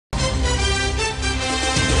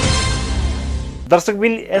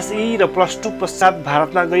दर्शकबिन एसई र +2 पश्चात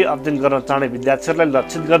भारतमा गई अध्ययन गर्न चाहने विद्यार्थीहरूलाई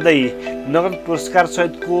लक्षित गर्दै नगद पुरस्कार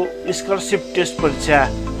सहितको स्कलरशिप टेस्ट परीक्षा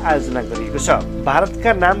आयोजना गरिएको छ।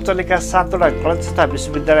 भारतका नाम चलेका 7वटा कलेज तथा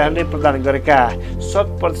विश्वविद्यालयहरूले प्रदान गरेका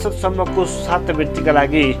 100% सम्मको छात्रवृत्तिका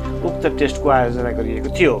लागि उक्त टेस्टको आयोजना गरिएको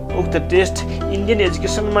थियो। उक्त टेस्ट इन्डियन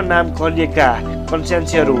एजुकेसनमा नाम कहलिएका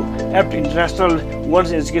कन्सर्टियमहरू एप्ट इन्टरनेशनल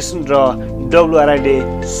वन्स एजुकेसन र WRI ले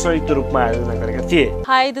संयुक्त रूपमा आयोजना गरेका थिए।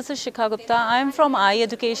 Hi, this is Shikha Gupta. I am from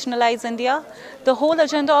iEducationalize India. The whole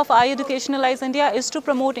agenda of iEducationalize India is to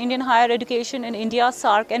promote Indian higher education in India,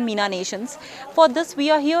 SAARC and MENA nations. For this,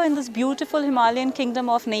 we are here in this beautiful Himalayan kingdom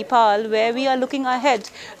of Nepal, where we are looking ahead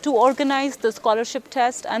to organize the scholarship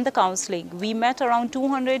test and the counseling. We met around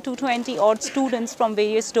 200 to 220 odd students from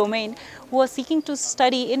various domains who are seeking to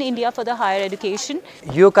study in India for the higher education.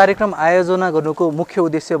 यो कार्यक्रम आयोजना गर्नुको मुख्य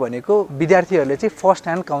उद्देश्य भनेको विद्यार्थीहरूले चाहिँ first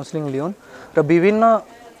hand counselling लिउन् र विभिन्न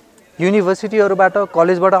युनिभर्सिटीहरुबाट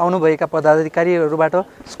कलेजबाट आउनुभएका पदाधिकारीहरुबाट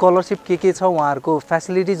स्कलरशिप के छ, उहाँहरुको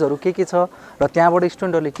फ्यासिलिटिजहरु के छ र त्यहाँबाट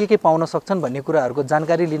स्टुडेन्टहरुले के पाउन सक्छन् भन्ने कुराहरुको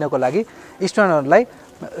जानकारी लिनको लागि स्टुडेन्टहरुलाई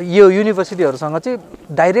यो युनिभर्सिटीहरुसँग चाहिँ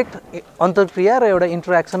डाइरेक्ट अन्तरक्रिया र एउटा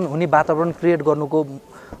इन्टरेक्सन हुने वातावरण क्रिएट गर्नुको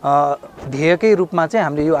ध्येयकै रूपमा चाहिँ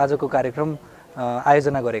हामीले यो आजको कार्यक्रम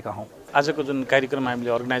आयोजना गरेका हौं। आजको जुन कार्यक्रम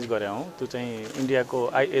हामीले अर्गनाइज गरे हौं त्यो चाहिँ इन्डियाको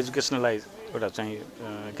iEducationalize एउटा चाहिँ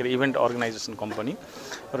के इभेन्ट अर्गनाइजेसन कम्पनी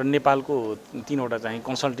र नेपालको तीनवटा चाहिँ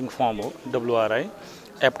कन्सल्टिङ फर्म हो, WRI,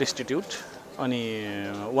 एप्ट इन्स्टिट्युट अनि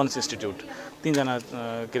वन्स इन्स्टिट्युट, तीनजना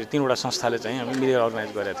के तीनवटा संस्थाले चाहिँ हामी मिलेर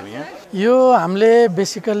अर्गनाइज गरेका थियौं। यहाँ यो हामीले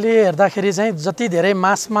बेसिकली हेर्दाखेरि चाहिँ जति धेरै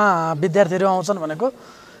मासमा विद्यार्थीहरू आउँछन् भनेको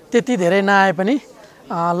त्यति धेरै नआए पनि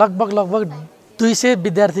लगभग 200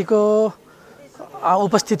 विद्यार्थीको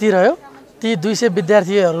उपस्थिति रह्यो। ती 200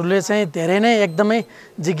 विद्यार्थीहरूले चाहिँ धेरै नै एकदमै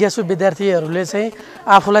जिज्ञासु विद्यार्थीहरूले चाहिँ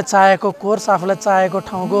आफूलाई चाहेको कोर्स, आफूलाई चाहेको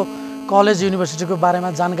ठाउँको कलेज युनिभर्सिटीको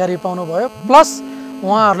बारेमा जानकारी पाउनु भयो। प्लस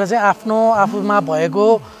उहाँहरूले चाहिँ आफूमा भएको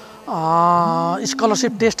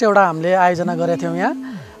स्कलरशिप टेस्ट एउटा हामीले आयोजना गरेका थियौँ। यहाँ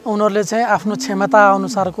उनीहरूले चाहिँ आफ्नो क्षमता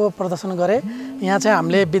अनुसारको प्रदर्शन गरे। यहाँ चाहिँ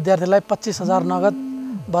हामीले विद्यार्थीलाई 25,000 नगद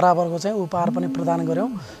बराबरको चाहिँ उपहार पनि प्रदान गर्यौं।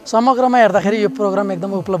 समग्रमा हेर्दाखेरि यो प्रोग्राम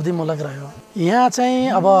एकदम उपलब्धिमूलक रह्यो। यहाँ चाहिँ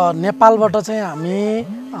अब नेपालबाट चाहिँ हामी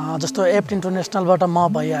जस्तो एप्ट इन्टरनेशनलबाट म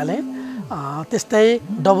भइहालेँ, त्यस्तै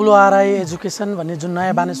WRI एजुकेसन भन्ने जुन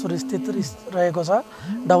नयाँ बानेश्वर स्थित रहेको छ,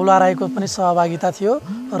 WRI को पनि सहभागिता थियो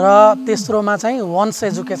र तेस्रोमा चाहिँ वन्स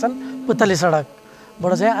एजुकेसन पुतली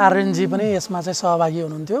सडकबाट चाहिँ RNG पनि यसमा चाहिँ सहभागी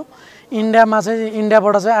हुनुहुन्थ्यो।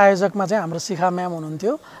 इन्डियाबाट चाहिँ आयोजकमा चाहिँ हाम्रो शिखा म्याम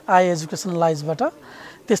हुनुहुन्थ्यो iEducationalizeबाट।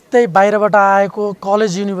 त्यस्तै बाहिरबाट आएको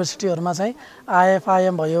कलेज युनिभर्सिटीहरुमा चाहिँ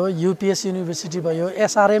IFIM भयो, UPS युनिभर्सिटी भयो,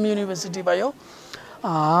 SRM युनिभर्सिटी भयो।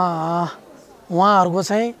 उहाँहरुको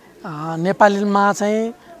चाहिँ नेपालीमा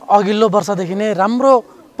चाहिँ अघिल्लो वर्षदेखि नै राम्रो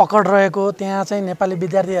पकड रहेको, त्यहाँ चाहिँ नेपाली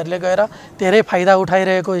विद्यार्थीहरूले गएर धेरै फाइदा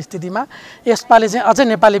उठाइरहेको स्थितिमा यसपालि चाहिँ अझै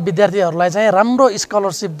नेपाली विद्यार्थीहरूलाई चाहिँ राम्रो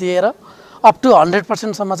स्कलरशिप दिएर अप टु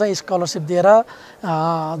 100% सम्म चाहिँ स्कलरशिप दिएर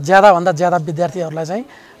ज्यादा भन्दा ज्यादा विद्यार्थीहरूलाई चाहिँ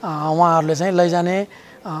उहाँहरूले चाहिँ लैजाने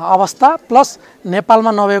अवस्था, प्लस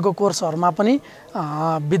नेपालमा नभएको कोर्सहरुमा पनि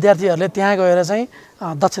विद्यार्थीहरूले त्यहाँ गएर चाहिँ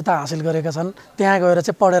दक्षता हासिल गरेका छन्, त्यहाँ गएर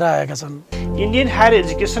चाहिँ पढेर आएका छन्। Indian higher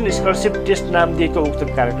education scholarship test नाम दिएको उक्त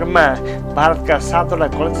कार्यक्रममा भारतका 7वटा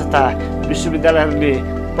कलेज तथा विश्वविद्यालयहरूले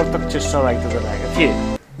प्रत्यक्ष सहभागिता जनाएका थिए।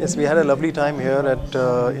 Yes, we had a lovely time here at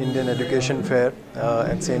Indian Education Fair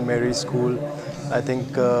at St. Mary's School. I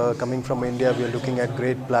think coming from India, we are looking at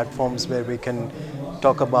great platforms where we can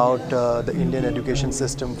talk about the Indian education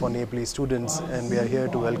system for Nepali students, and we are here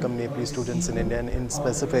to welcome Nepali students in India, and in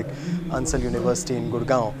specific Ansal University in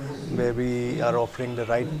Gurgaon, where we are offering the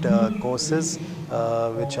right courses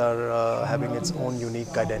which are having its own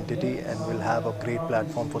unique identity and will have a great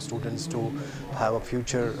platform for students to have a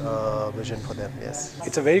future vision for them. Yes,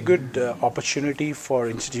 it's a very good opportunity for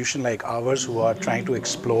institutions like ours who are trying to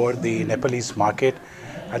explore the Nepalese market.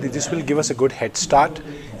 I think this will give us a good head start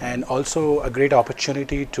and also a great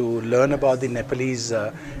opportunity to learn about the Nepalese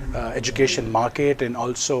education market, and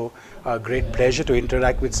also a great pleasure to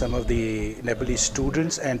interact with some of the Nepalese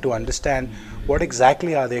students and to understand what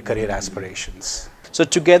exactly are their career aspirations. So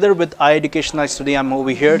together with iEducationalize today, I'm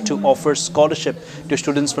over here to offer scholarship to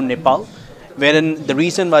students from Nepal, wherein the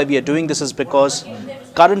reason why we are doing this is because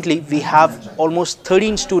currently we have almost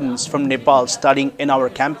 13 students from Nepal studying in our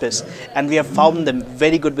campus, and we have found them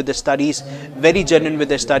very good with their studies, very genuine with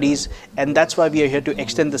their studies, and that's why we are here to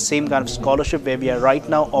extend the same kind of scholarship, where we are right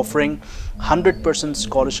now offering 100%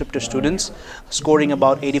 scholarship to students scoring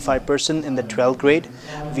about 85% in the 12th grade.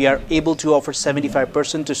 We are able to offer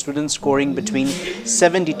 75% to students scoring between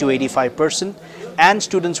 70 to 85%, and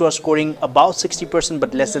students who are scoring about 60%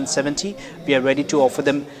 but less than 70, we are ready to offer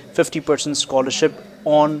them 50% scholarship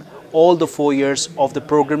on all the 4 years of the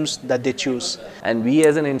programs that they choose. And we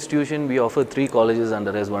as an institution, we offer 3 colleges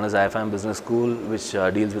under us. One is IFM Business School, which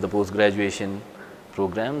deals with the post-graduation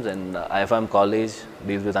programs, and IFM College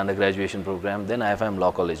deals with undergraduation program, then IFM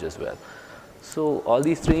Law College as well. So all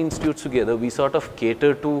these 3 institutes together, we sort of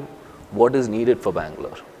cater to what is needed for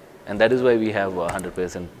Bangalore, and that is why we have a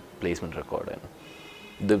 100% placement record.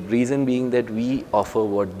 And the reason being that we offer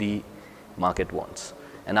what the market wants,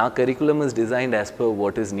 and our curriculum is designed as per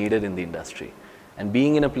what is needed in the industry. And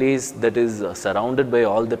being in a place that is surrounded by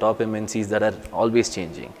all the top MNCs that are always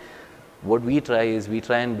changing, what we try is we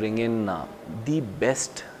try and bring in the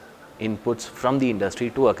best inputs from the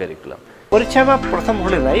industry to our curriculum. परीक्षामा प्रथम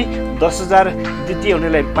हुनेलाई 10,000, द्वितीय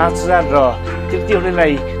हुनेलाई 5,000 र तृतीय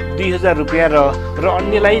हुनेलाई 2,000 रुपैयाँ र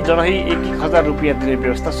अन्यलाई जनै 1,000 रुपैयाँ दिने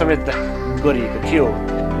व्यवस्था समेत गरिएको थियो।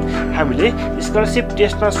 हामीले स्कलरशिप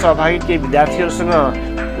टेस्टमा सहभागी केही विद्यार्थीहरूसँग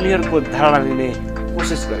उनीहरूको धारणा लिने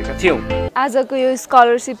कोसिस गरेका थियौँ। आजको यो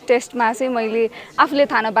स्कलरशिप टेस्टमा चाहिँ मैले आफूले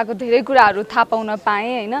थाहा नपाएको धेरै कुराहरू थाहा पाउन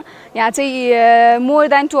पाएँ हैन। यहाँ चाहिँ मोर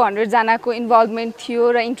देन 200 जनाको इन्भल्भमेन्ट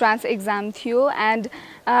थियो र इन्ट्रान्स एक्जाम थियो एन्ड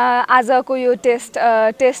आजको यो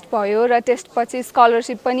टेस्ट भयो र टेस्ट पछि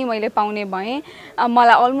स्कलरशिप पनि मैले पाउने भएँ।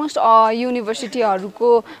 मलाई अलमोस्ट युनिभर्सिटीहरूको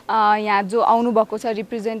यहाँ जो आउनु भएको छ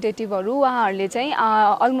रिप्रेजेन्टेटिभहरू उहाँहरूले चाहिँ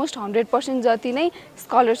अलमोस्ट 100% जति नै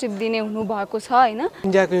स्कलरशिप दिने हुनु भएको छ हैन।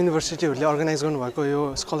 इन्डियाको युनिभर्सिटीहरूले अर्गनाइज गर्नुभएको यो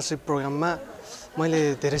स्कलरशिप प्रोग्राममा मैले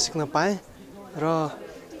धेरै सिक्न पाएँ र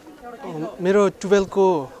मेरो 12 को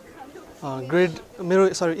ग्रेड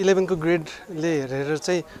मेरो 11 को ग्रेडले हेरेर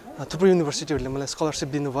चाहिँ थुप्रै युनिभर्सिटीहरूले मलाई स्कलरशिप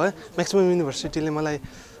दिनुभयो। म्याक्सिमम युनिभर्सिटीले मलाई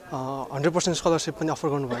 100% स्कलरशिप पनि अफर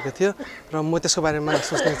गर्नुभएको थियो र म त्यसको बारेमा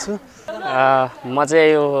सोच्दै छु। म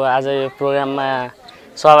चाहिँ यो आज यो प्रोग्राममा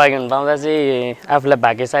सहभागी हुन पाउँदा चाहिँ आफूलाई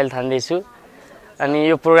भाग्यशाली ठान्दैछु अनि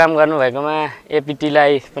यो प्रोग्राम गर्नुभएकोमा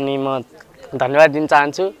एपीटीलाई पनि म धन्यवाद दिन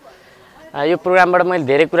चाहन्छु। यो प्रोग्रामबाट मैले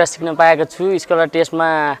धेरै कुरा सिक्न पाएको छु। स्कलर टेस्टमा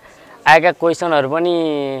आएका क्वेसनहरू पनि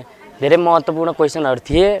धेरै महत्त्वपूर्ण क्वेसनहरू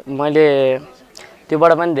थिए। मैले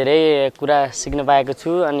त्योबाट पनि धेरै कुरा सिक्न पाएको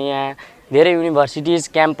छु अनि यहाँ धेरै युनिभर्सिटिज,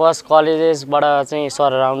 क्याम्पस, कलेजेसबाट चाहिँ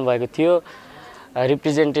सरहरू आउनुभएको थियो,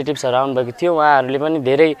 रिप्रेजेन्टेटिभ्सहरू आउनुभएको थियो। उहाँहरूले पनि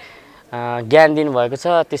धेरै ज्ञान दिनुभएको छ,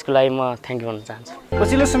 त्यसको लागि म थ्याङ्क यू भन्न चाहन्छु।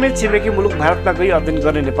 पछिल्लो समय छिमेकी मुलुक भारतमा गई अध्ययन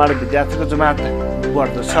गर्ने नेपाली विद्यार्थीको जमात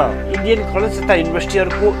बढ्दो छ। इन्डियन कलेज तथा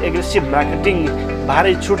युनिभर्सिटीहरूको एग्रेसिभ मार्केटिङ,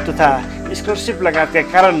 भारी छुट तथा स्कलरशिप लगायतका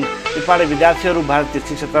कारण नेपाली विद्यार्थीहरू भारतीय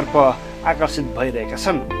शिक्षातर्फ आकर्षित भइरहेका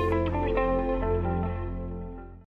छन्।